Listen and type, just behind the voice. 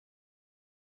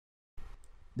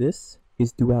This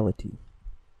is Duality.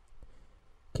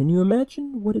 Can you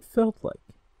imagine what it felt like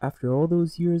after all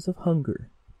those years of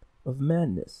hunger, of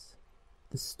madness,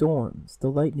 the storms, the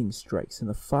lightning strikes, and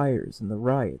the fires, and the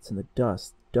riots, and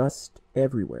the dust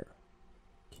everywhere?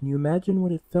 Can you imagine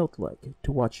what it felt like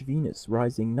to watch Venus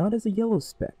rising not as a yellow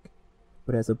speck,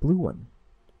 but as a blue one?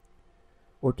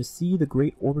 Or to see the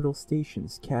great orbital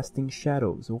stations casting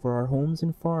shadows over our homes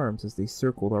and farms as they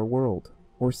circled our world?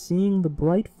 Or seeing the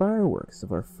bright fireworks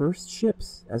of our first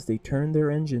ships as they turned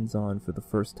their engines on for the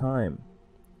first time?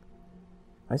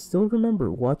 I still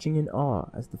remember watching in awe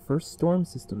as the first storm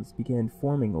systems began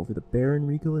forming over the barren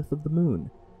regolith of the moon,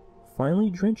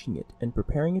 finally drenching it and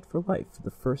preparing it for life for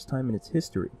the first time in its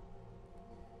history.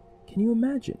 Can you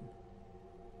imagine?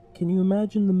 Can you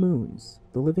imagine the moons,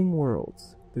 the living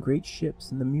worlds, the great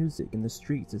ships, and the music in the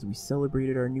streets as we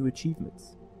celebrated our new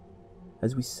achievements?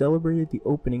 As we celebrated the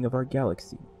opening of our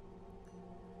galaxy?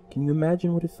 Can you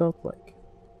imagine what it felt like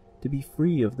to be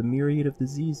free of the myriad of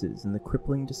diseases and the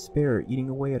crippling despair eating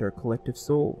away at our collective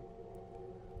soul?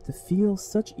 To feel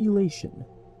such elation,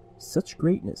 such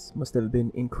greatness must have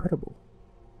been incredible.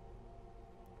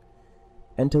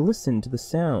 And to listen to the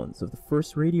sounds of the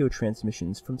first radio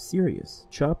transmissions from Sirius,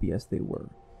 choppy as they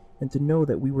were, and to know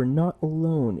that we were not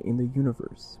alone in the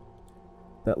universe,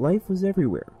 that life was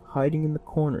everywhere, hiding in the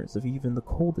corners of even the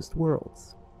coldest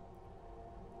worlds.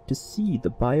 To see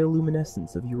the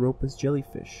bioluminescence of Europa's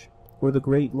jellyfish, or the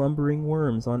great lumbering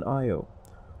worms on Io,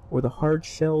 or the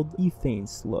hard-shelled ethane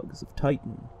slugs of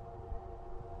Titan.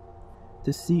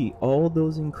 To see all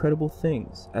those incredible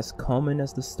things, as common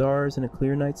as the stars in a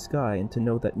clear night sky, and to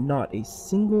know that not a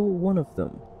single one of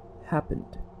them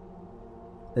happened.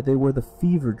 That they were the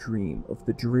fever dream of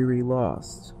the dreary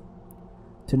lost.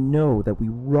 To know that we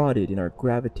rotted in our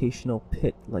gravitational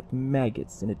pit like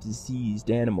maggots in a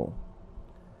diseased animal.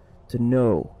 To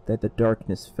know that the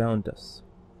darkness found us,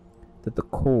 that the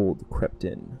cold crept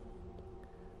in,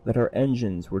 that our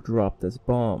engines were dropped as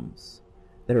bombs,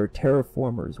 that our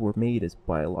terraformers were made as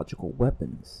biological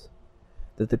weapons,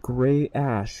 that the gray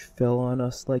ash fell on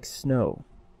us like snow,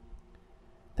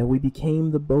 that we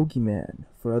became the bogeyman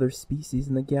for other species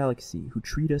in the galaxy who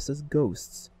treat us as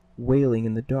ghosts wailing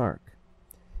in the dark.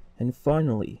 And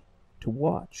finally, to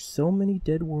watch so many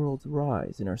dead worlds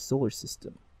rise in our solar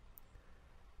system.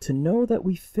 To know that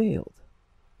we failed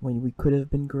when we could have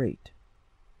been great.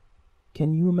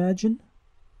 Can you imagine?